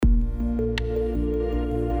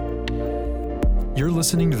You're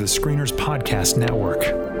listening to the Screeners Podcast Network.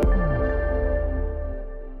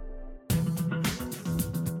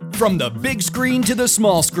 From the big screen to the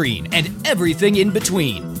small screen and everything in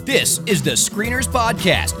between, this is the Screeners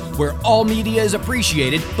Podcast, where all media is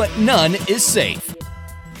appreciated, but none is safe.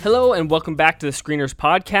 Hello and welcome back to the Screeners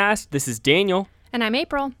Podcast. This is Daniel. And I'm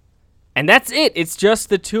April. And that's it. It's just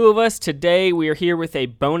the two of us. Today we are here with a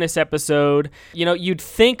bonus episode. You know, you'd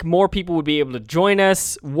think more people would be able to join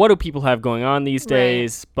us. What do people have going on these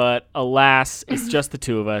days? Right. But alas, it's just the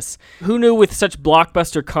two of us. Who knew with such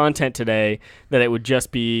blockbuster content today that it would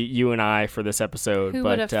just be you and I for this episode? Who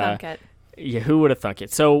would have thunk it? Yeah, who would have thunk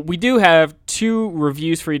it? So we do have two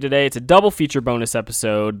reviews for you today. It's a double feature bonus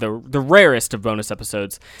episode, the rarest of bonus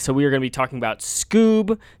episodes. So we are going to be talking about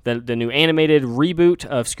Scoob, the new animated reboot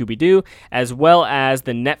of Scooby-Doo, as well as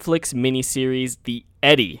the Netflix miniseries, The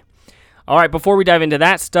Eddie. All right, before we dive into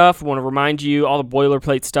that stuff, I want to remind you all the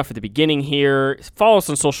boilerplate stuff at the beginning here. Follow us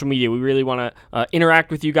on social media. We really want to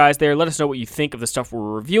interact with you guys there. Let us know what you think of the stuff we're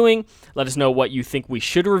reviewing. Let us know what you think we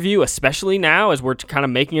should review, especially now as we're kind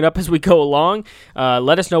of making it up as we go along.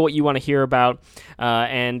 Let us know what you want to hear about,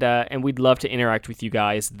 and we'd love to interact with you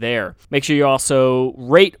guys there. Make sure you also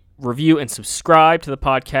rate, review, and subscribe to the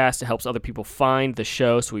podcast. It helps other people find the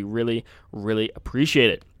show, so we really, really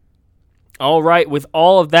appreciate it. All right, with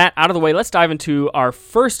all of that out of the way, let's dive into our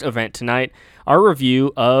first event tonight, our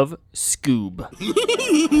review of Scoob.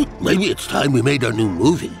 Maybe it's time we made our new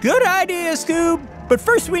movie. Good idea, Scoob. But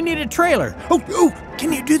first we need a trailer. Oh,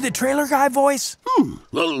 can you do the trailer guy voice?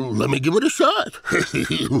 Well, let me give it a shot.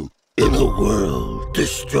 In a world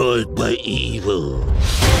destroyed by evil,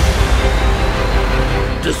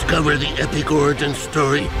 discover the epic origin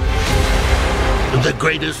story of the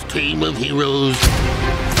greatest team of heroes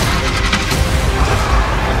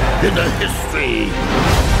in the history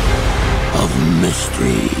of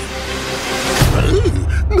mystery.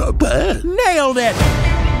 Not bad. Nailed it!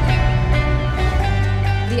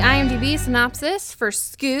 The IMDb synopsis for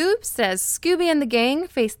Scoob says Scooby and the gang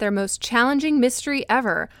face their most challenging mystery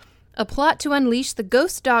ever. A plot to unleash the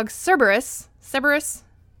ghost dog Cerberus,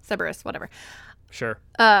 whatever. Sure.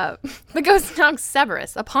 The ghost dog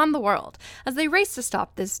Cerberus upon the world. As they race to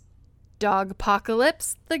stop this dog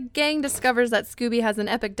apocalypse, the gang discovers that Scooby has an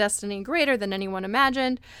epic destiny greater than anyone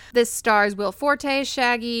imagined. This stars Will Forte,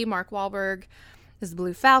 Shaggy, Mark Wahlberg is the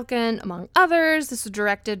Blue Falcon, among others. This was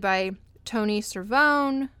directed by Tony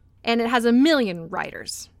Cervone, and it has 1 million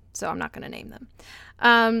writers, so I'm not going to name them.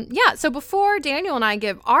 So before Daniel and I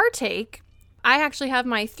give our take, I actually have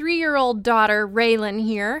my 3-year-old daughter, Raylan,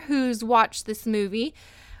 here, who's watched this movie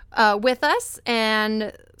with us,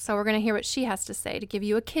 and so we're going to hear what she has to say to give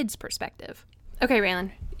you a kid's perspective. Okay, Raylan,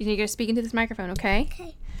 you're going to speak into this microphone, okay?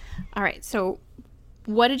 Okay. All right, so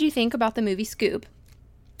what did you think about the movie Scoob?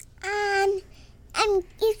 It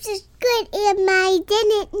was good, and I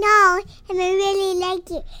didn't know, and I really liked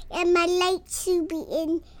it, and I liked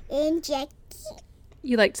Scooby and Jackie.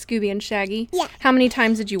 You liked Scooby and Shaggy? Yeah. How many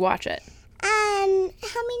times did you watch it? How many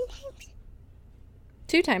times?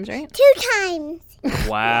 2 times, right? 2 times.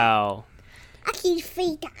 Wow. Actually,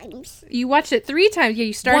 3 times. You watched it 3 times. Yeah,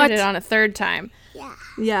 you started it on a 3rd time. Yeah.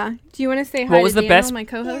 Yeah. Do you want to say hi What was to the Daniel, best- my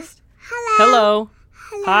co-host? Yeah. Hello.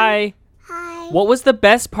 Hello. Hi. Hi. What was the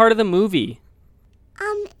best part of the movie?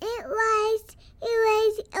 It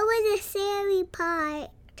was a scary part.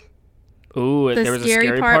 Ooh, The there was a scary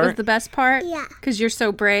scary part was the best part? Yeah. Because you're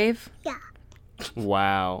so brave? Yeah.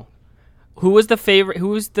 Wow. Who was the favorite? Who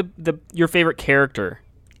was your favorite character?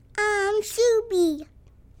 Scooby.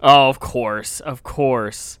 Oh, of course.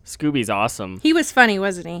 Scooby's awesome. He was funny,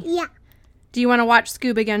 wasn't he? Yeah. Do you want to watch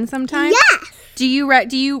Scoob again sometime? Yes.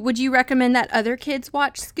 Would you recommend that other kids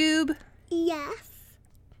watch Scoob? Yes.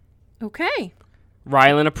 Okay.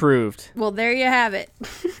 Rylan approved. Well, there you have it.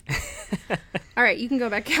 All right, you can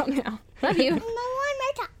go back out now. Love you. One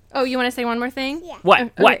more time. Oh, you want to say one more thing? Yeah.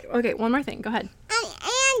 What? Okay, one more thing. Go ahead.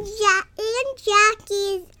 And Jackie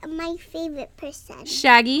is my favorite person.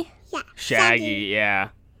 Shaggy? Yeah. Shaggy, yeah.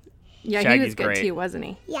 Yeah, he Shaggy's was good great. too, wasn't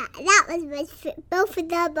he? Yeah, that was both of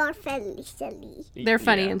them are fairly silly. They're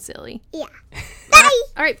funny Yeah. and silly. Yeah. Bye.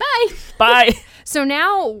 All right, bye. Bye. So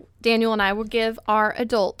now Daniel and I will give our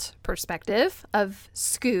adult perspective of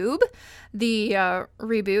Scoob, the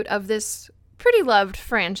reboot of this pretty loved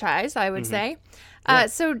franchise, I would say.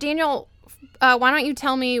 So Daniel, why don't you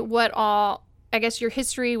tell me what all, I guess, your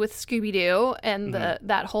history with Scooby-Doo and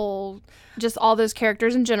that whole, just all those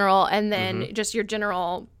characters in general, and then just your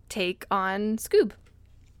general take on Scoob.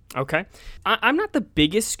 Okay. I'm not the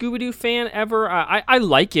biggest Scooby-Doo fan ever. I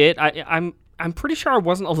like it. I I'm pretty sure I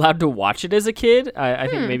wasn't allowed to watch it as a kid. I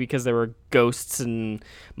think maybe because there were ghosts and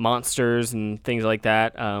monsters and things like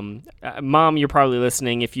that. Mom, you're probably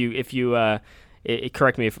listening. If you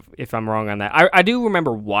correct me if I'm wrong on that. I do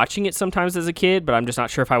remember watching it sometimes as a kid, but I'm just not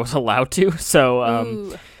sure if I was allowed to.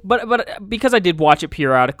 So, but because I did watch it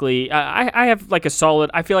periodically, I have like I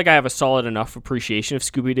feel like I have a solid enough appreciation of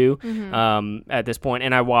Scooby-Doo at this point.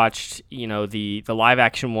 And I watched, the live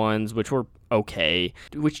action ones, which were okay,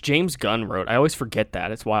 which James Gunn wrote. I always forget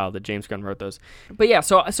that. It's wild that James Gunn wrote those. But yeah,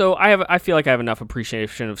 so I feel like I have enough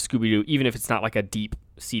appreciation of Scooby-Doo, even if it's not like a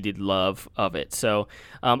deep-seated love of it. So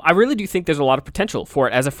I really do think there's a lot of potential for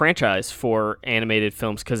it as a franchise for animated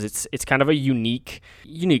films, because it's kind of a unique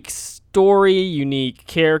story, unique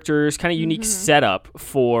characters, kind of unique setup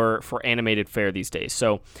for animated fare these days.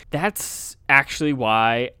 So that's actually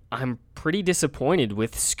why I'm pretty disappointed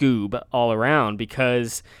with Scoob all around,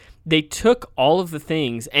 because they took all of the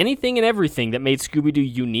things, anything and everything that made Scooby-Doo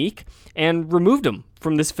unique, and removed them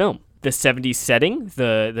from this film. The 70s setting,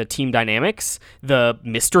 the team dynamics, the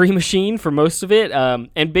mystery machine for most of it,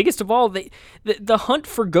 and biggest of all, the hunt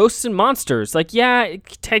for ghosts and monsters. Like, yeah,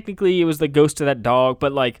 technically it was the ghost of that dog,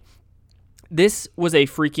 but like, this was a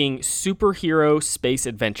freaking superhero space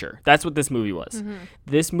adventure. That's what this movie was.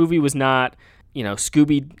 This movie was not,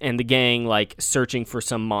 Scooby and the gang like searching for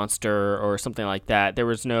some monster or something like that. There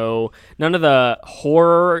was none of the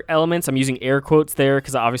horror elements. I'm using air quotes there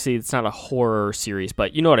because obviously it's not a horror series,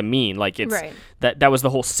 but you know what I mean. Like it's right. that was the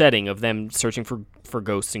whole setting of them searching for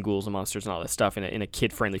ghosts and ghouls and monsters and all that stuff in a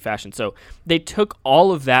kid-friendly fashion. So they took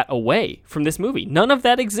all of that away from this movie. None of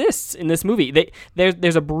that exists in this movie.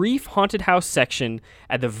 There's a brief haunted house section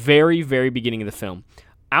at the very, very beginning of the film.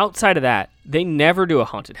 Outside of that, they never do a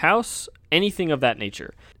haunted house, anything of that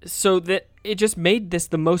nature. So that it just made this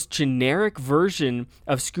the most generic version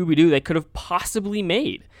of Scooby-Doo they could have possibly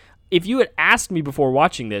made. If you had asked me before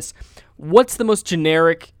watching this, what's the most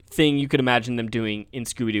generic thing you could imagine them doing in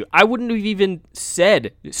Scooby-Doo, I wouldn't have even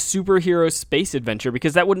said superhero space adventure,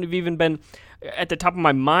 because that wouldn't have even been at the top of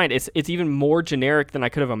my mind. It's even more generic than I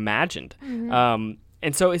could have imagined.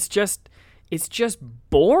 And so it's just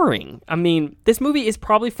boring. I mean, this movie is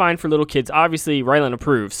probably fine for little kids. Obviously, Rylan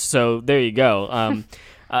approves, so there you go.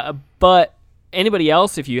 But anybody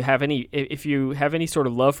else, if you have any sort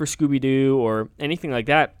of love for Scooby-Doo or anything like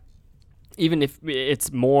that, even if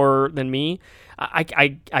it's more than me,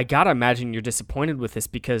 I gotta imagine you're disappointed with this,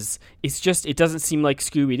 because it doesn't seem like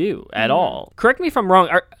Scooby-Doo at all. Correct me if I'm wrong.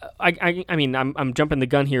 I mean, I'm jumping the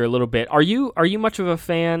gun here a little bit. Are you much of a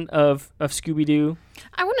fan of Scooby-Doo?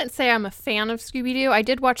 I wouldn't say I'm a fan of Scooby-Doo. I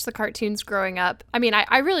did watch the cartoons growing up. I mean,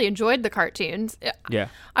 I really enjoyed the cartoons. Yeah.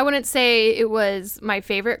 I wouldn't say it was my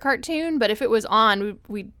favorite cartoon, but if it was on,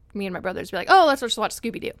 me and my brothers would be like, oh, let's just watch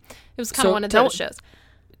Scooby-Doo. It was kind of one of those shows.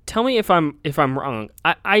 Tell me if I'm wrong.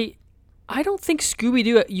 I don't think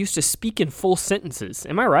Scooby-Doo used to speak in full sentences.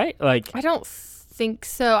 Am I right? Like, I don't think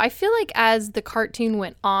so. I feel like as the cartoon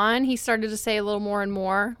went on, he started to say a little more and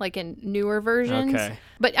more, like in newer versions. Okay.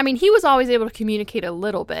 But I mean, he was always able to communicate a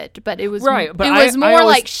little bit, but it was right. But it was more I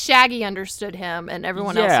always, like Shaggy understood him, and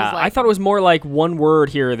everyone else was like. I thought it was more like one word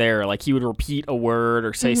here or there. Like he would repeat a word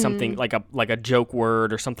or say something like a joke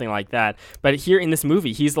word or something like that. But here in this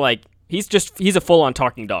movie, he's like. He's a full-on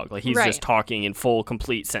talking dog. Like he's just talking in full,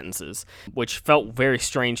 complete sentences, which felt very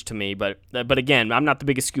strange to me. But again, I'm not the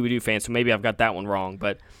biggest Scooby-Doo fan, so maybe I've got that one wrong.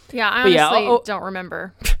 But yeah, I honestly don't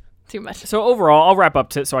remember too much. So overall, I'll wrap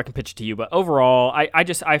up so I can pitch it to you. But overall,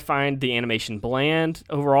 I find the animation bland.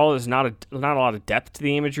 Overall, there's not a lot of depth to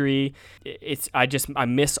the imagery. I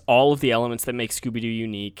miss all of the elements that make Scooby-Doo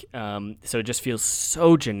unique. So it just feels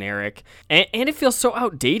so generic, and it feels so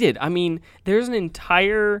outdated. I mean, there's an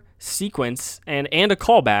entire sequence and a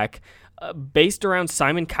callback based around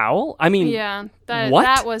Simon Cowell. I mean, yeah, what?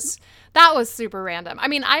 That was super random. I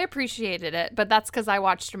mean, I appreciated it, but that's because I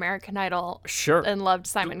watched American Idol and loved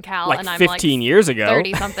Simon Cowell. Like and I'm 15 years ago.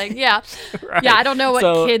 30-something, yeah. Right. Yeah, I don't know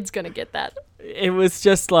what kid's going to get that. It was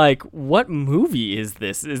just like, what movie is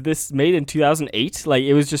this? Is this made in 2008? Like,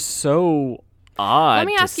 it was just so odd. Let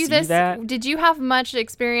me ask you this. That. Did you have much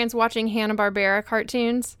experience watching Hanna-Barbera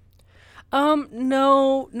cartoons?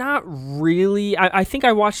 No, not really. I think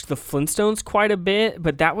I watched the Flintstones quite a bit,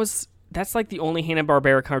 but that's like the only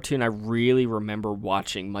Hanna-Barbera cartoon I really remember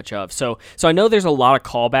watching much of. So I know there's a lot of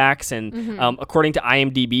callbacks, and according to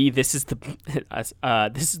IMDb, this is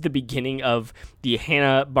the beginning of the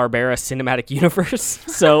Hanna-Barbera cinematic universe.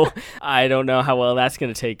 So I don't know how well that's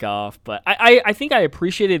going to take off, but I think I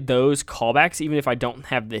appreciated those callbacks, even if I don't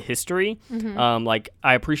have the history. Like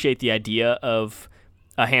I appreciate the idea of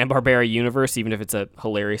a Hanna-Barbera universe, even if it's a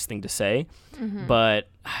hilarious thing to say. But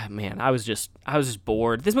man, I was just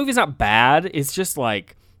bored. This movie's not bad. It's just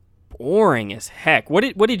like boring as heck. What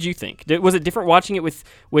did you think? Was it different watching it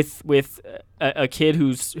with a kid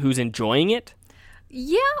who's enjoying it?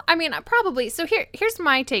 Yeah, I mean, probably. So here's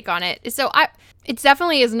my take on it. So it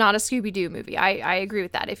definitely is not a Scooby-Doo movie. I agree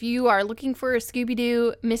with that. If you are looking for a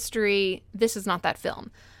Scooby-Doo mystery, this is not that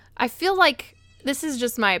film. I feel like this is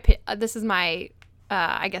just my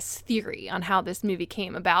I guess, theory on how this movie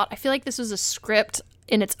came about. I feel like this was a script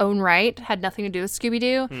in its own right, had nothing to do with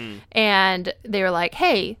Scooby-Doo. And they were like,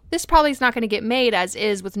 hey, this probably is not going to get made as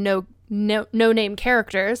is with no name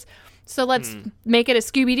characters. So let's make it a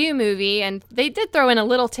Scooby-Doo movie. And they did throw in a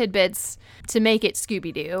little tidbits to make it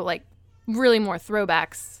Scooby-Doo, like really more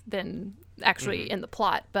throwbacks than actually in the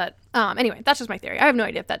plot. But anyway, that's just my theory. I have no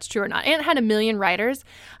idea if that's true or not. And it had 1 million writers.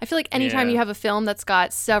 I feel like anytime you have a film that's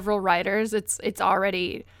got several writers, it's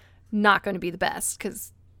already not going to be the best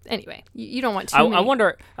because anyway, you don't want too many. I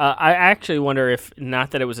wonder. I actually wonder if not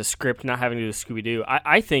that it was a script, not having to do with Scooby-Doo.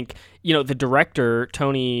 I think the director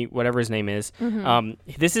Tony, whatever his name is.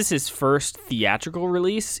 This is his first theatrical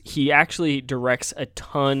release. He actually directs a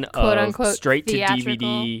ton Quote, of unquote, straight to theatrical.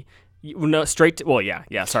 DVD. No, straight to, well,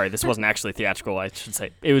 yeah. Sorry, this wasn't actually theatrical. I should say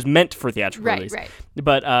it was meant for theatrical release. Right.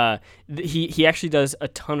 But he actually does a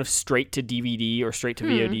ton of straight to DVD or straight to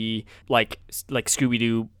VOD, like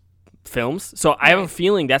Scooby-Doo films. So I have a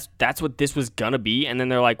feeling that's what this was gonna be, and then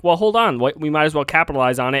they're like, well, hold on, we might as well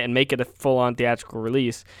capitalize on it and make it a full-on theatrical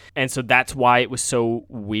release. And so that's why it was so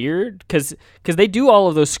weird, because they do all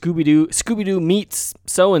of those Scooby-Doo meets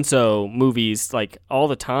so-and-so movies like all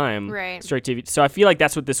the time, right? Straight to TV. So I feel like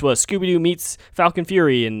that's what this was. Scooby-Doo meets Falcon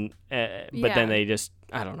Fury, and but then they just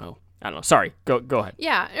I don't know. Sorry, go ahead.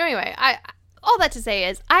 Yeah. Anyway, all that to say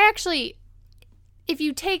is I actually, if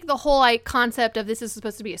you take the whole concept of this is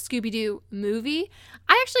supposed to be a Scooby-Doo movie,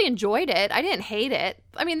 I actually enjoyed it. I didn't hate it.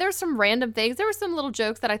 I mean, there's some random things. There were some little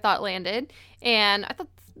jokes that I thought landed, and I thought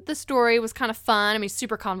the story was kind of fun. I mean,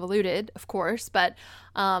 super convoluted, of course, but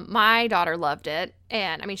my daughter loved it.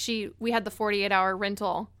 And I mean, we had the 48-hour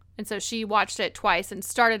rental, and so she watched it twice and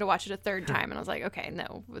started to watch it a third time. And I was like, okay,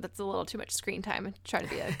 no, that's a little too much screen time. And try to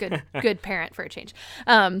be a good parent for a change.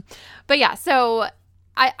 But yeah, so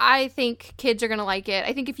I think kids are going to like it.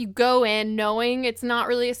 I think if you go in knowing it's not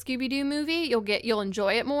really a Scooby-Doo movie, you'll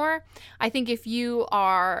enjoy it more. I think if you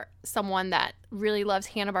are someone that really loves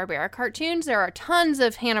Hanna-Barbera cartoons, there are tons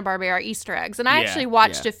of Hanna-Barbera Easter eggs. And I actually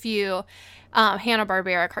watched a few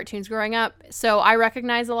Hanna-Barbera cartoons growing up, so I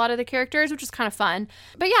recognize a lot of the characters, which is kind of fun.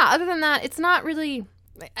 But yeah, other than that, it's not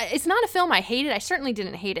a film I hated. I certainly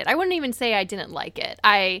didn't hate it. I wouldn't even say I didn't like it.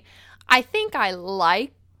 I think I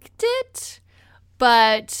liked it,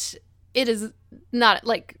 but it is not a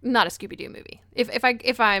Scooby-Doo movie.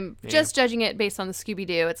 If I'm just judging it based on the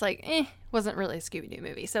Scooby-Doo, it's like, wasn't really a Scooby-Doo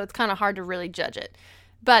movie. So it's kind of hard to really judge it.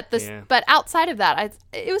 But but outside of that,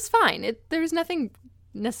 it was fine. There was nothing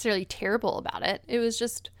necessarily terrible about it. It was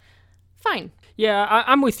just fine. Yeah,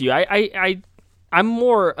 I'm with you. I'm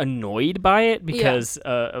more annoyed by it because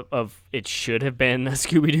of it should have been a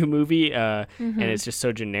Scooby-Doo movie, and it's just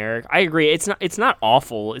so generic. I agree. It's not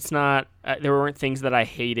awful. It's not. There weren't things that I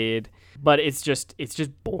hated, but it's just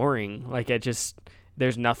boring. Like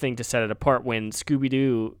there's nothing to set it apart when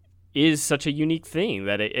Scooby-Doo is such a unique thing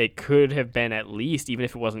that it could have been, at least, even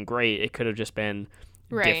if it wasn't great, it could have just been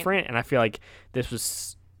different. And I feel like this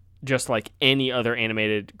was just like any other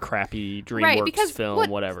animated crappy DreamWorks film,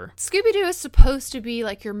 whatever. Scooby-Doo is supposed to be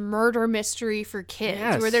like your murder mystery for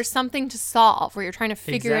kids, where there's something to solve, where you're trying to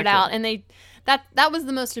figure it out. And that was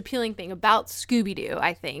the most appealing thing about Scooby-Doo,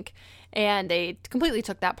 I think. And they completely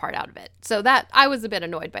took that part out of it. So that I was a bit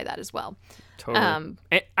annoyed by that as well. Totally.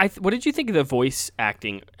 What did you think of the voice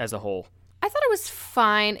acting as a whole? I thought it was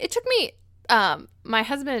fine. It took me, my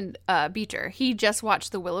husband, Beecher, he just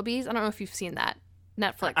watched The Willoughbys. I don't know if you've seen that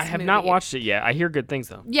Netflix I have movie. not watched it yet. I hear good things,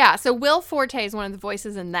 though. Yeah, so Will Forte is one of the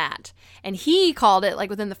voices in that. And he called it, like,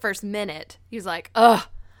 within the first minute. He was like, ugh,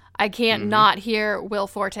 I can't not hear Will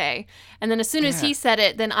Forte. And then as soon as he said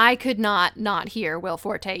it, then I could not hear Will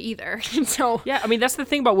Forte either. So yeah, I mean, that's the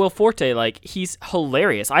thing about Will Forte. Like, he's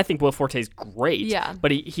hilarious. I think Will Forte's great. Yeah.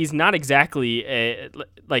 But he's not exactly,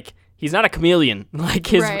 he's not a chameleon.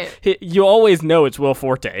 Like, you always know it's Will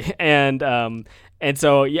Forte. And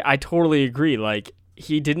so, yeah, I totally agree. Like,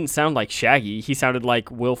 he didn't sound like Shaggy. He sounded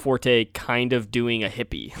like Will Forte kind of doing a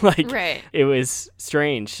hippie. It was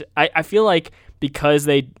strange. I feel like because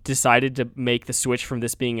they decided to make the switch from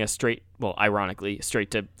this being ironically, straight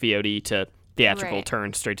to VOD to theatrical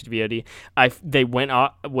turned straight to VOD, they went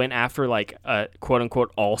after like a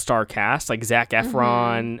quote-unquote all-star cast, like Zac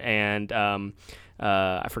Efron and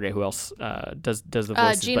I forget who else does the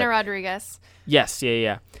voices. Gina Rodriguez. Yes,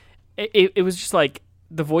 yeah. It was just like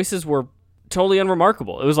the voices were totally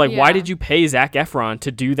unremarkable. It was like, why did you pay Zac Efron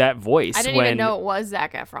to do that voice? I didn't even know it was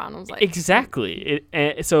Zac Efron. I was like, exactly.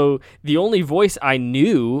 So the only voice I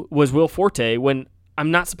knew was Will Forte when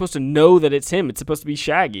I'm not supposed to know that it's him. It's supposed to be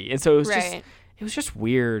Shaggy. And so it was just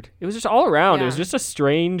weird. It was just all around. Yeah. It was just a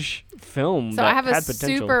strange film. So that I have a had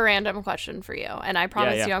potential. super random question for you, and I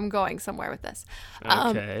promise you I'm going somewhere with this.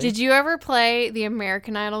 Okay. Did you ever play the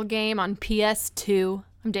American Idol game on PS2?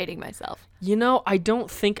 I'm dating myself. I don't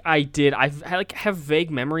think I did. I have vague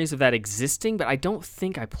memories of that existing, but I don't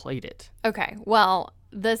think I played it. Okay, well,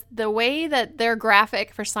 the way that their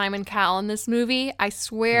graphic for Simon Cowell in this movie, I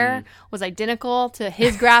swear, was identical to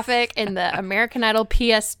his graphic in the American Idol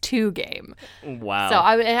PS2 game. Wow. So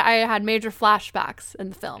I had major flashbacks in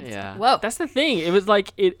the film. Yeah. Whoa. That's the thing. It was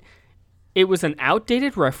like it was an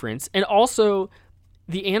outdated reference, and also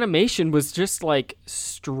the animation was just like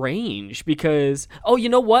strange because you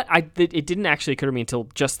know what? It didn't actually occur to me until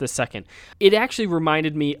just this second. It actually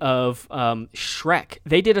reminded me of Shrek.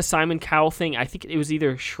 They did a Simon Cowell thing. I think it was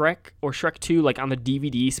either Shrek or Shrek 2, like on the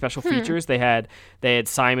DVD special features. They had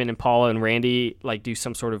Simon and Paula and Randy like do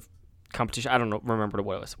some sort of competition. I don't remember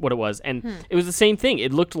what it was, and it was the same thing.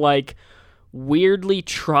 It looked like weirdly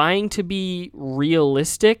trying to be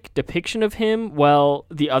realistic depiction of him while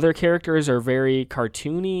the other characters are very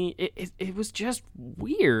cartoony. It was just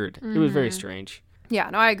weird. It was very strange. Yeah,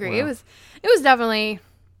 no, I agree. Wow. It was definitely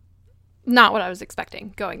not what I was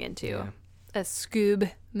expecting going into a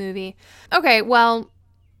Scoob movie. Okay, well,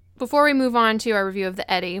 before we move on to our review of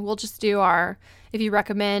the Eddie, we'll just do if you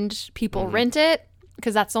recommend people rent it,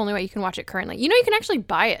 because that's the only way you can watch it currently. You can actually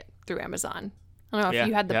buy it through Amazon. I don't know if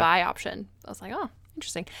you had the buy option. I was like, oh,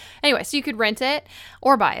 interesting. Anyway, so you could rent it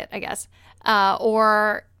or buy it, I guess.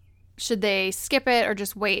 Or should they skip it or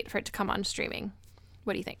just wait for it to come on streaming?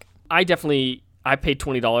 What do you think? I paid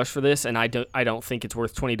 $20 for this, and I don't think it's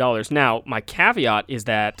worth $20. Now, my caveat is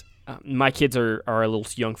that my kids are a little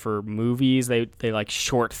too young for movies. They like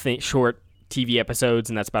short TV episodes,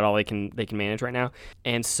 and that's about all they can manage right now.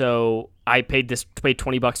 And so I paid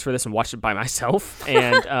 $20 for this and watched it by myself,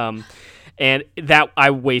 and and that I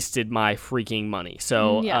wasted my freaking money.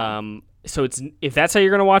 So so it's if that's how you're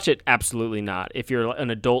gonna watch it, absolutely not. If you're an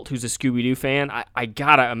adult who's a Scooby-Doo fan, I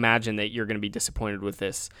gotta imagine that you're gonna be disappointed with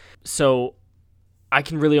this. So I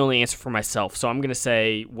can really only answer for myself. So I'm gonna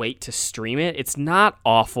say wait to stream it. It's not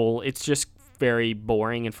awful. It's just very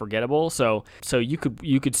boring and forgettable. So you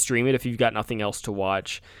could stream it if you've got nothing else to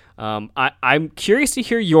watch. I'm curious to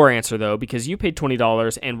hear your answer though, because you paid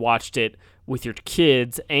 $20 and watched it with your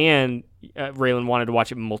kids, and Raylan wanted to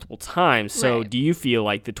watch it multiple times. So do you feel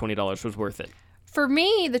like the $20 was worth it? For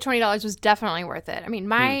me, the $20 was definitely worth it. I mean,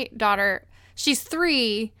 my daughter, she's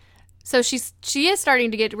 3, so she is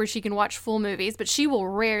starting to get to where she can watch full movies, but she will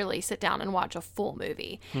rarely sit down and watch a full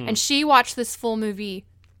movie. And she watched this full movie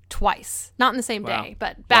twice, not in the same day,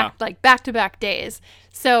 but back-to-back days.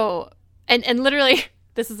 So, and literally,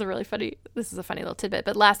 this is a funny little tidbit,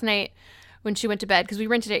 but last night when she went to bed, because we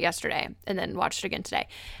rented it yesterday and then watched it again today,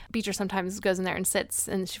 Beecher sometimes goes in there and sits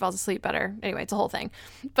and she falls asleep better. Anyway, it's a whole thing.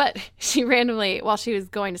 But she randomly, while she was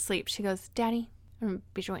going to sleep, she goes, "Daddy," and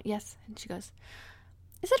Beecher went, "Yes," and she goes,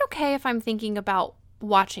 "Is it okay if I'm thinking about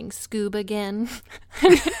watching Scoob again?"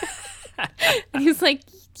 And he was like,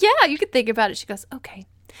 "Yeah, you could think about it." She goes, "Okay."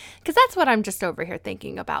 Because that's what I'm just over here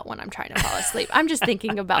thinking about when I'm trying to fall asleep. I'm just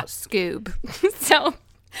thinking about Scoob. So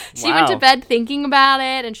she went to bed thinking about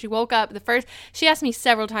it, and she woke up. She asked me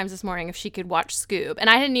several times this morning if she could watch Scoob, and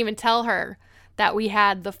I didn't even tell her that we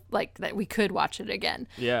had that we could watch it again.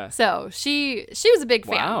 Yeah. So she was a big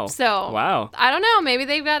fan. Wow. So I don't know. Maybe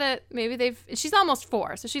they've got it. She's almost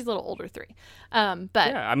 4, so she's a little older 3. But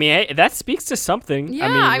yeah, I mean that speaks to something. Yeah,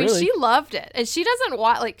 I mean she loved it, and she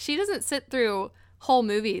doesn't sit through whole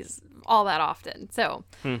movies all that often. So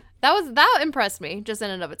that impressed me just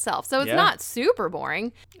in and of itself. So it's not super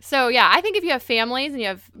boring. So yeah, I think if you have families and you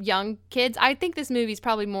have young kids, I think this movie's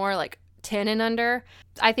probably more like 10 and under.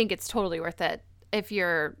 I think it's totally worth it. If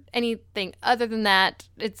you're anything other than that,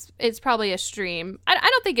 it's probably a stream. I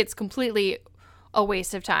don't think it's completely a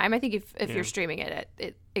waste of time. I think if you're streaming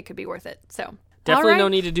it could be worth it. So definitely no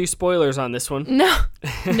need to do spoilers on this one.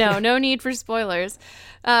 No need for spoilers.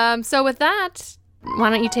 So with that,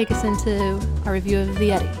 why don't you take us into our review of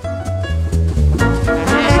The Eddie?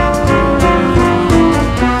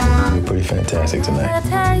 You're pretty fantastic tonight. I'll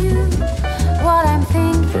tell you what I'm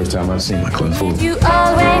thinking. First time I've seen my club full. You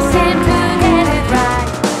always seem to get it right.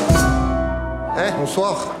 Hey,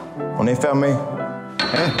 bonsoir. On est fermé.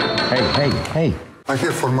 Hey. I'm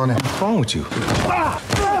here for money. What's wrong with you?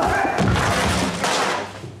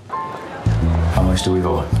 How much do we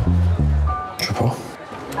owe? Triple.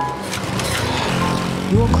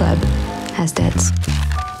 Your club has debts.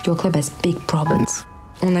 Your club has big problems.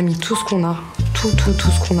 On a mis tout ce qu'on a, tout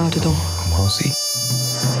ce qu'on a dedans. We'll see.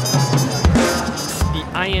 The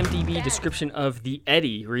IMDb description of The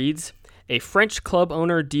Eddy reads, a French club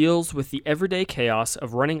owner deals with the everyday chaos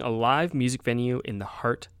of running a live music venue in the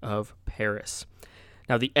heart of Paris.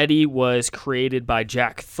 Now, The Eddy was created by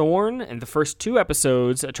Jack Thorne, and the first 2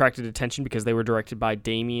 episodes attracted attention because they were directed by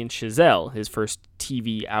Damien Chazelle, his first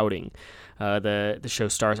TV outing. The show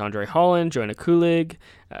stars Andre Holland, Joanna Kulig,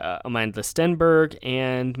 Amanda Stenberg,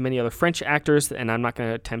 and many other French actors, and I'm not going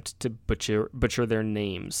to attempt to butcher their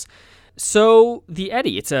names. So, The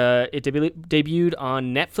Eddy, it debuted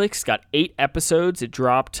on Netflix, got 8 episodes. It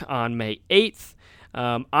dropped on May 8th.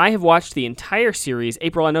 I have watched the entire series.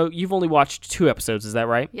 April, I know you've only watched 2 episodes, is that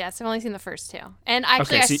right? Yes, I've only seen the first 2. And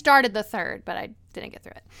actually, I started the third, but I didn't get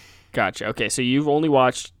through it. Gotcha. Okay, so you've only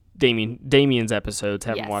watched Damien's episodes,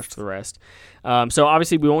 haven't watched the rest. So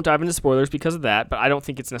obviously we won't dive into spoilers because of that, but I don't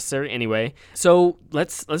think it's necessary anyway. So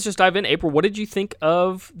let's just dive in. April, what did you think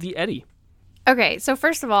of The Eddy? Okay, so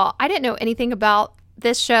first of all, I didn't know anything about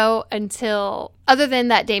this show until, other than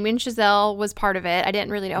that Damien Chazelle was part of it. I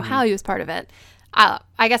didn't really know how he was part of it.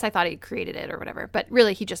 I guess I thought he created it or whatever, but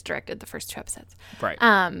really he just directed the first 2 episodes. Right.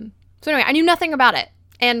 So anyway, I knew nothing about it.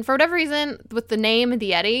 And for whatever reason, with the name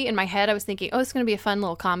The Eddy in my head, I was thinking, oh, it's going to be a fun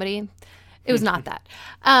little comedy. It was not that.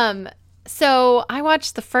 So I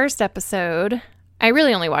watched the first episode. I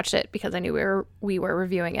really only watched it because I knew we were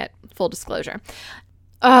reviewing it, full disclosure.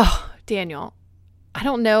 Oh, Daniel, I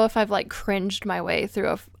don't know if I've like cringed my way through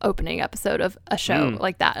an opening episode of a show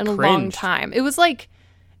like that in a long time. It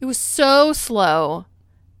was so slow.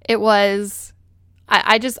 It was...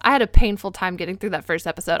 I had a painful time getting through that first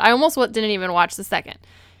episode. I almost didn't even watch the second.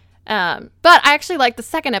 But I actually liked the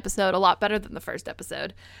second episode a lot better than the first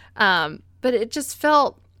episode. But it just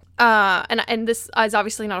felt, and this is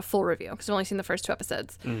obviously not a full review because I've only seen the first 2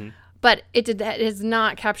 episodes. Mm-hmm. But it has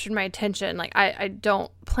not captured my attention. Like I don't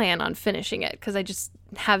plan on finishing it because I just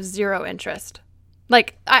have zero interest.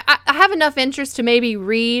 Like I have enough interest to maybe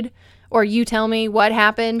read or you tell me what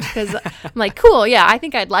happened, because I'm like, cool, yeah, I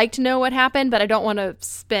think I'd like to know what happened, but I don't want to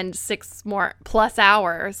spend 6+ more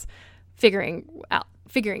hours figuring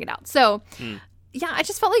it out. So, yeah, I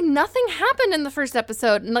just felt like nothing happened in the first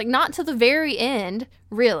episode, and like not till the very end,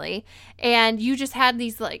 really. And you just had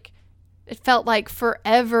these like, it felt like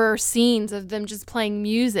forever scenes of them just playing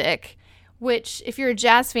music, which if you're a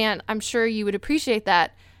jazz fan, I'm sure you would appreciate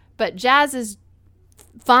that. But jazz is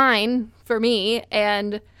fine for me,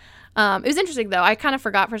 and it was interesting, though. I kind of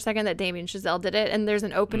forgot for a second that Damien Chazelle did it, and there's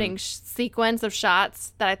an opening sequence of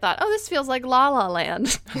shots that I thought, oh, this feels like La La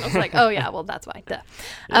Land. I was like, oh, yeah, well, that's why. Duh.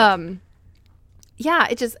 Yeah,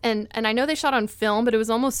 it just, and I know they shot on film, but it was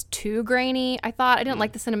almost too grainy, I thought. I didn't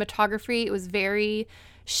like the cinematography. It was very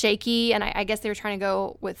shaky, and I guess they were trying to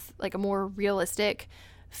go with, like, a more realistic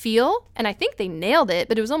feel, and I think they nailed it,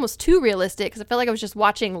 but it was almost too realistic because I felt like I was just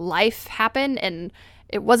watching life happen, and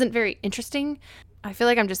it wasn't very interesting. I feel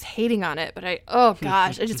like I'm just hating on it, but oh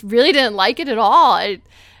gosh, I just really didn't like it at all.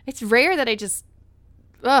 It's rare that I just,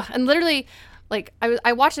 and literally, like,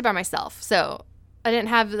 I watched it by myself, so I didn't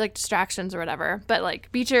have, like, distractions or whatever, but,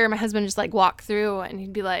 like, Beecher, my husband, just, like, walk through, and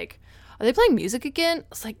he'd be like, are they playing music again? I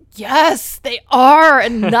was like, yes, they are,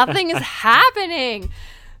 and nothing is happening.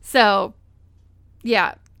 So,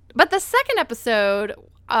 yeah. But the second episode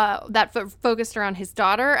that focused around his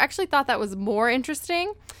daughter, I actually thought that was more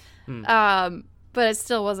interesting. But it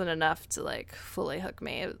still wasn't enough to, like, fully hook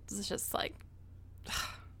me. It was just like,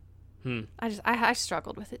 I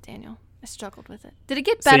struggled with it, Daniel. I struggled with it. Did it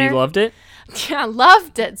get better? So you loved it? Yeah, I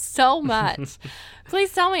loved it so much.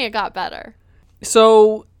 Please tell me it got better.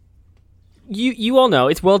 So you all know,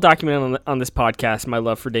 it's well documented on this podcast, my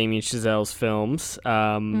love for Damien Chazelle's films.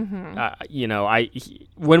 You know,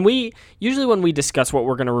 when we discuss what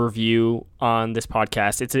we're going to review on this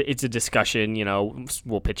podcast, it's a discussion. You know,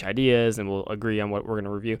 we'll pitch ideas and we'll agree on what we're going to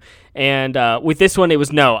review. And with this one, it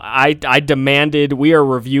was no. I demanded we are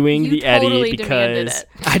reviewing The Eddy because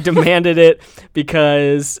I demanded it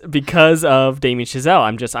because of Damien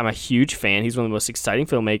Chazelle. I'm a huge fan. He's one of the most exciting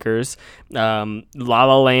filmmakers. La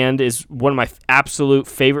La Land is one of my absolute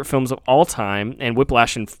favorite films of all time, and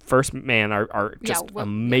Whiplash and First Man are just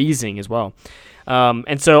amazing as well.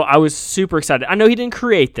 And so I was super excited. I know he didn't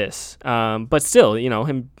create this, but still, you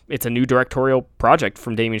know, it's a new directorial project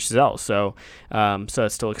from Damien Chazelle, so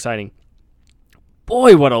it's still exciting.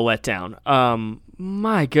 Boy, what a letdown.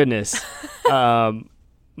 My goodness.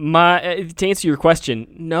 To answer your question,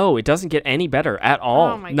 no, it doesn't get any better at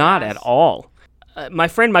all. Oh my Not gosh. at all. My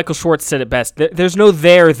friend Michael Schwartz said it best. There's no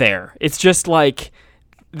there. It's just like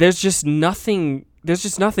there's just nothing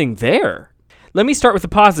there. Let me start with the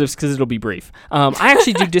positives because it'll be brief. I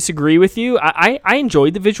actually do disagree with you. I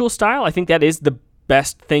enjoyed the visual style. I think that is the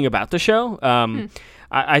best thing about the show.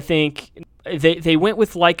 I think they went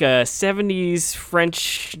with like a 70s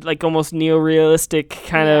French, like almost neorealistic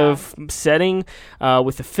kind of setting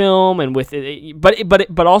with the film and with it,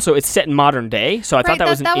 but also it's set in modern day. So I thought that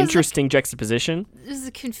was an interesting juxtaposition. It was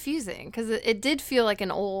confusing because it did feel like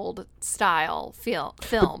an old style film.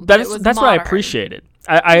 That's what I appreciated.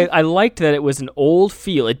 I liked that it was an old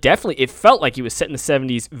feel. It felt like it was set in the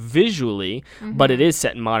 70s visually, but it is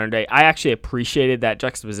set in modern day. I actually appreciated that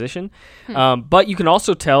juxtaposition. But you can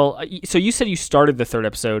also tell. So you said you started the third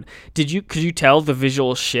episode. Could you tell the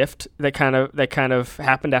visual shift that kind of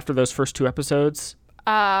happened after those first two episodes?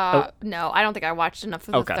 No, I don't think I watched enough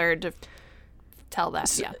of the third to tell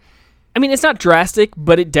that. Yeah. I mean, it's not drastic,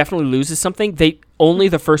 but it definitely loses something. Only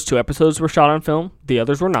the first two episodes were shot on film. The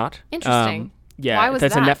others were not. Interesting. Yeah, why was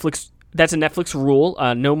that's that? That's a Netflix rule.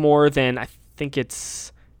 No more than I think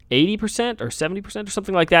it's 80% or 70% or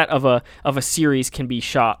something like that of a series can be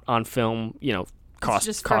shot on film. Cost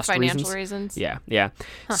just for financial reasons. Yeah.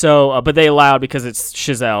 Huh. So, but they allowed because it's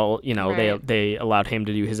Chazelle. Right. They allowed him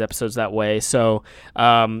to do his episodes that way. So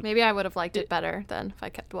maybe I would have liked it better then if I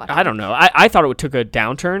kept watching. I don't know. I thought it took a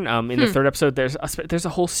downturn. In the third episode, there's a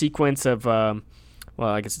whole sequence of. Well,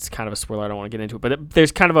 I guess it's kind of a spoiler. I don't want to get into it, but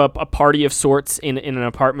there's kind of a party of sorts in an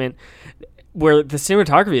apartment where the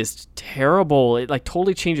cinematography is terrible. It like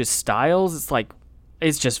totally changes styles.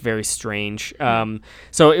 It's just very strange.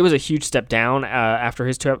 So it was a huge step down after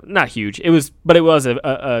his two. Not huge. It was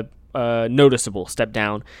a noticeable step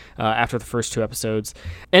down after the first two episodes.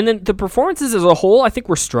 And then the performances as a whole, I think,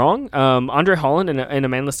 were strong. Andre Holland and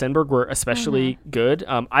Amanda Stenberg were especially good.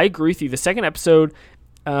 I agree with you. The second episode.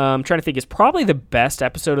 I'm trying to think, is probably the best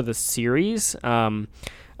episode of the series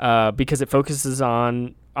because it focuses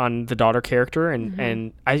on the daughter character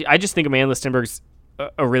and I just think Amanda Stenberg's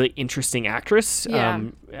a really interesting actress,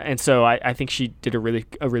 and so I think she did a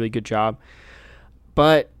really good job.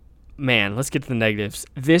 But man, let's get to the negatives.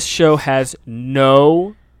 This show has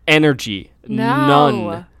no energy,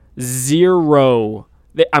 none, zero.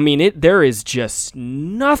 I mean, there is just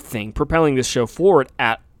nothing propelling this show forward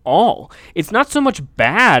at all. It's not so much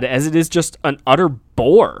bad as it is just an utter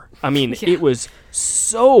bore. I mean, It was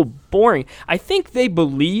so boring. I think they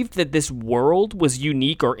believed that this world was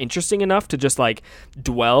unique or interesting enough to just like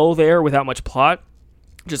dwell there without much plot,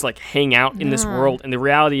 just like hang out in this world. And the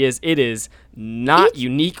reality is it is not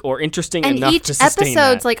unique or interesting enough to sustain that. And each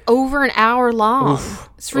episode's like over an hour long.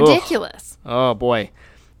 It's ridiculous. Oh boy.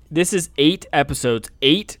 This is 8 episodes,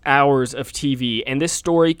 8 hours of TV, and this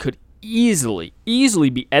story could easily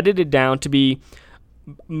be edited down to be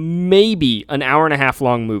maybe an hour and a half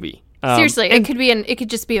long movie. Seriously, it could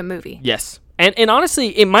just be a movie. Yes. And honestly,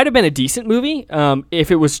 it might have been a decent movie if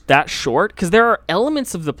it was that short, because there are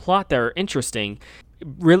elements of the plot that are interesting.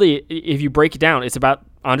 Really, if you break it down, it's about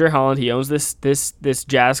Andre Holland. He owns this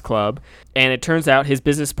jazz club, and it turns out his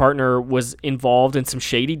business partner was involved in some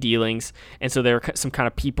shady dealings, and so there are some kind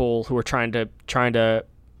of people who are trying to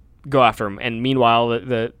go after him. And meanwhile,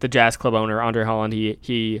 the jazz club owner, Andre Holland,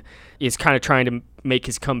 he is kind of trying to make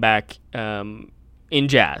his comeback in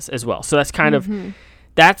jazz as well. So that's kind of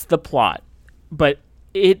that's the plot. But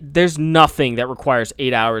there's nothing that requires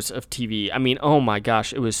 8 hours of TV. I mean, oh my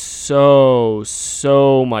gosh, it was so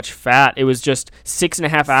much fat. It was just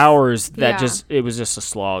 6.5 hours that it was just a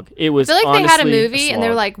slog. It was. I feel like honestly they had a movie and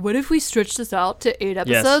they're like, what if we stretch this out to 8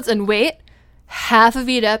 episodes and wait? Half of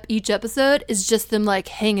each episode is just them like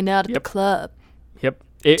hanging out at the club. Yep.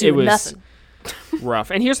 It was nothing.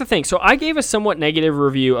 rough. And here's the thing. So I gave a somewhat negative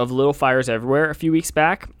review of Little Fires Everywhere a few weeks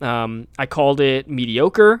back. I called it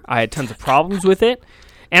mediocre. I had tons of problems with it.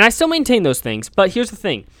 And I still maintain those things. But here's the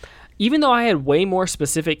thing. Even though I had way more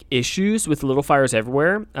specific issues with Little Fires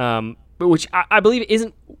Everywhere, which I believe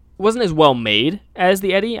wasn't as well made as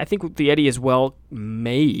The Eddy. I think The Eddy is well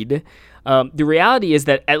made. The reality is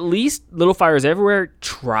that at least Little Fires Everywhere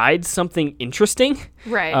tried something interesting.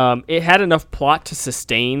 Right. It had enough plot to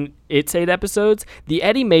sustain its 8 episodes. The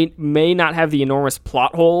Eddy may not have the enormous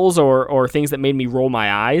plot holes or things that made me roll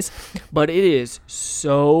my eyes, but it is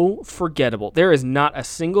so forgettable. There is not a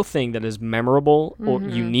single thing that is memorable or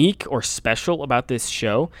unique or special about this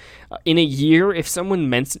show. In a year, if someone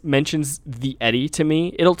mentions The Eddy to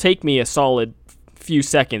me, it'll take me a solid few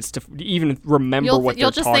seconds to even remember what they're talking about.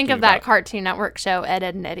 You'll just think of that Cartoon Network show, Ed,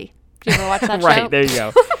 Edd and Eddy. Did you ever watch that show? Right, there you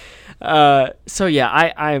go. So yeah,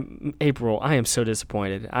 I'm April. I am so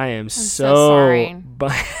disappointed. I'm so sorry. You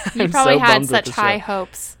I'm probably so had bummed with such the show. high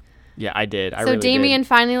hopes. Yeah, I did. I So really Damien did.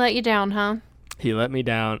 finally let you down, huh? He let me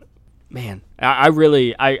down. Man, I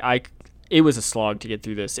really it was a slog to get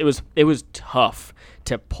through this. It was tough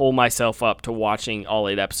to pull myself up to watching all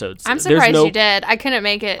 8 episodes. I'm There's surprised no- you did. I couldn't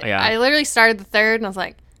make it. Yeah. I literally started the 3rd and I was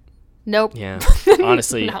like, nope. Yeah.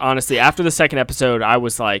 Honestly, after the 2nd episode, I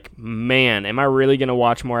was like, man, am I really going to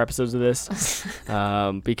watch more episodes of this?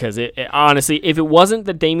 Because it honestly, if it wasn't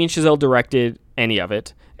that Damien Chazelle directed any of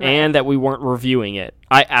it and that we weren't reviewing it,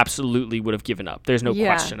 I absolutely would have given up. There's no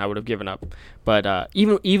question I would have given up. But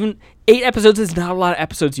even 8 episodes is not a lot of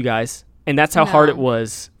episodes, you guys. And that's how hard it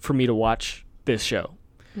was for me to watch this show.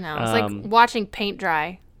 No, it's like watching paint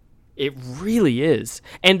dry. It really is.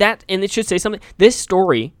 And it should say something. This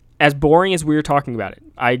story, as boring as we were talking about it,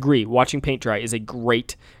 I agree. Watching paint dry is a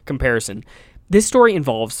great comparison. This story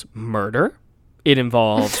involves murder. It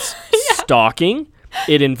involves stalking.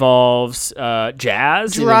 It involves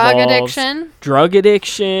jazz. Drug it involves addiction. Drug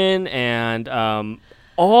addiction and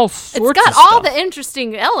all sorts of stuff. It's got all the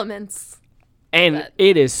interesting elements. And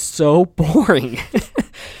it is so boring.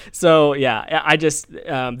 So, yeah, I just,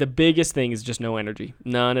 the biggest thing is just no energy.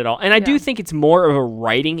 None at all. And I do think it's more of a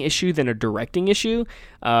writing issue than a directing issue.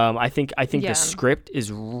 I think the script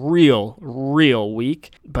is real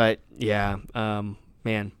weak. But, yeah,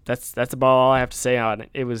 man, that's about all I have to say on it.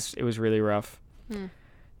 It was really rough.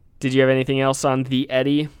 Did you have anything else on The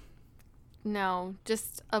Eddie? No,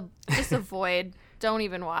 just avoid. Don't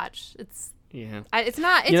even watch. It's Yeah. It's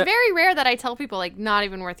not. It's very rare that I tell people like not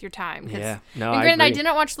even worth your time. Yeah. No, I mean, I granted, I agree.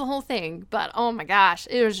 didn't watch the whole thing, but oh my gosh,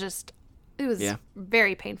 it was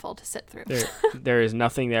very painful to sit through. There is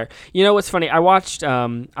nothing there. You know what's funny? I watched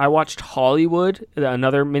Hollywood,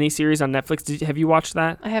 another miniseries on Netflix. Have you watched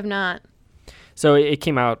that? I have not. So it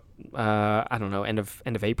came out, I don't know, end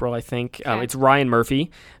of April, I think. Okay. It's Ryan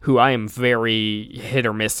Murphy, who I am very hit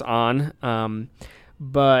or miss on.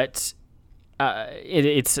 But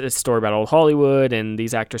it's a story about old Hollywood and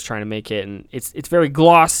these actors trying to make it, and it's very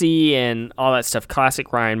glossy and all that stuff.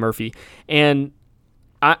 Classic Ryan Murphy. And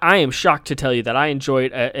I am shocked to tell you that I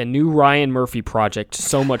enjoyed a new Ryan Murphy project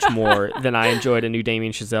so much more than I enjoyed a new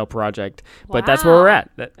Damien Chazelle project. But that's where we're at.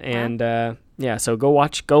 And yeah, so go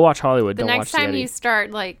watch Hollywood. The Don't next watch time The Eddie. you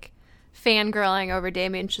start like fangirling over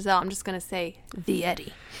Damien Chazelle, I'm just gonna say The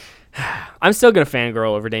Eddie. I'm still going to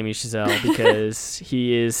fangirl over Damien Chazelle because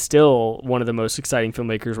he is still one of the most exciting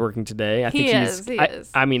filmmakers working today. I think He is.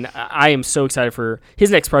 I mean, I am so excited for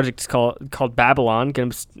his next project. Is called Babylon.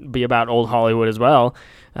 Going to be about old Hollywood as well.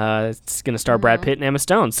 It's going to star Brad Pitt and Emma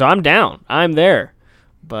Stone. So I'm down. I'm there.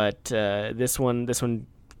 But this one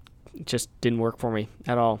just didn't work for me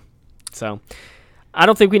at all. So I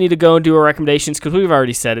don't think we need to go and do our recommendations because we've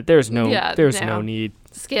already said it. There's no need.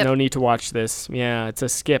 Skip. No need to watch this. Yeah, it's a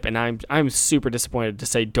skip, and I'm super disappointed to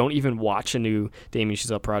say don't even watch a new Damien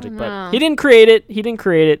Chazelle project. But he didn't create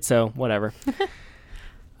it. So whatever.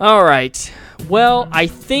 All right. Well, I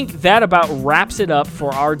think that about wraps it up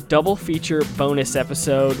for our double feature bonus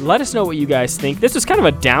episode. Let us know what you guys think. This was kind of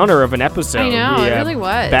a downer of an episode. I know, We, it really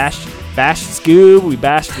was. Bashed Scoob. We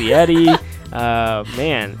bashed The Eddie.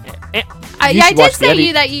 Man. I should did watch The say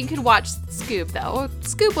Eddie. that you could watch Scoob though.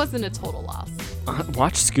 Scoob wasn't a total loss.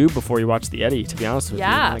 Watch Scoob before you watch The Eddie, to be honest with you.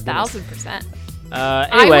 Yeah, My goodness.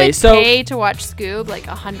 1000%. Anyway, I would so pay to watch Scoob like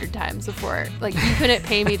 100 times before. Like you couldn't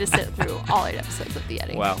pay me to sit through all 8 episodes of The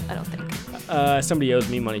Eddie. Wow. I don't think. Somebody owes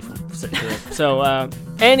me money for sitting through it. So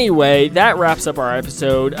anyway, that wraps up our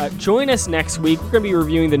episode. Join us next week. We're going to be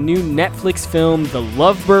reviewing the new Netflix film, The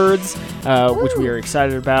Lovebirds, which we are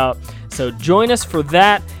excited about. So join us for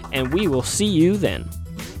that, and we will see you then.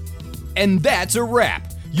 And that's a wrap.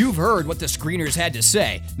 You've heard what the screeners had to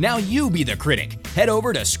say. Now you be the critic. Head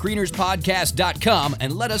over to screenerspodcast.com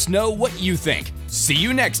and let us know what you think. See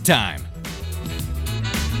you next time.